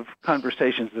kinds of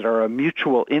conversations that are a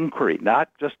mutual inquiry, not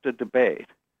just a debate,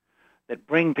 that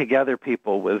bring together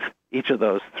people with each of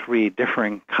those three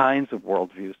differing kinds of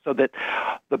worldviews so that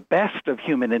the best of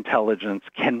human intelligence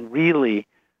can really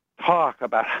talk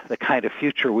about the kind of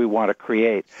future we want to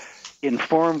create,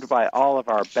 informed by all of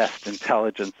our best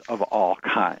intelligence of all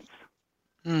kinds.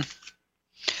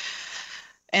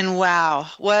 And wow,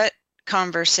 what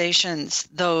conversations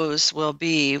those will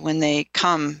be when they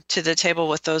come to the table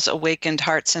with those awakened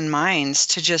hearts and minds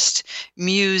to just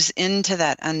muse into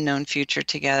that unknown future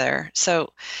together.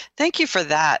 So thank you for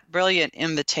that brilliant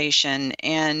invitation.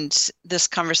 And this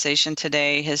conversation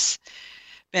today has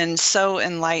been so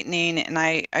enlightening, and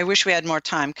I wish we had more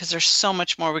time because there's so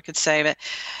much more we could say. But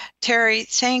Terry,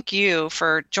 thank you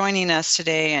for joining us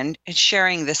today and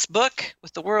sharing this book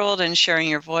with the world and sharing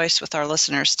your voice with our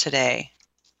listeners today.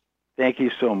 Thank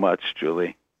you so much,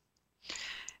 Julie.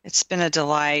 It's been a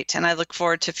delight, and I look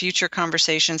forward to future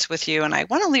conversations with you. And I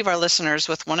want to leave our listeners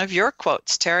with one of your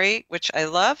quotes, Terry, which I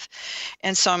love.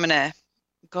 And so I'm going to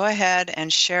go ahead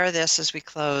and share this as we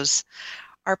close.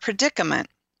 Our predicament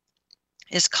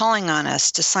is calling on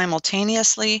us to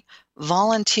simultaneously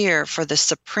volunteer for the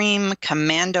supreme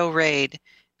commando raid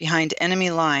behind enemy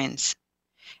lines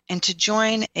and to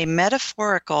join a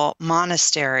metaphorical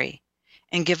monastery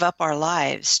and give up our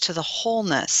lives to the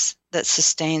wholeness that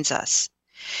sustains us.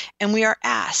 And we are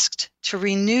asked to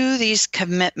renew these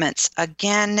commitments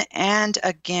again and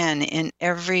again in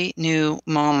every new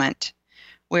moment.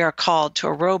 We are called to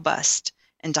a robust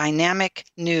and dynamic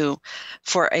new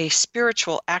for a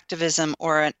spiritual activism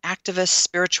or an activist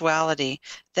spirituality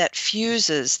that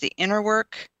fuses the inner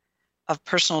work of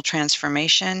personal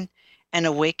transformation and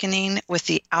awakening with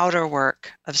the outer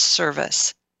work of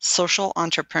service, social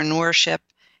entrepreneurship,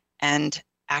 and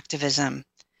activism.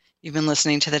 You've been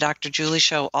listening to the Dr. Julie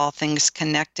Show, All Things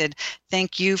Connected.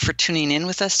 Thank you for tuning in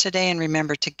with us today. And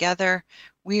remember, together,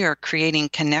 we are creating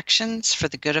connections for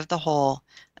the good of the whole.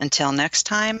 Until next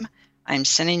time, I'm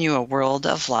sending you a world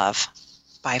of love.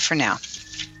 Bye for now.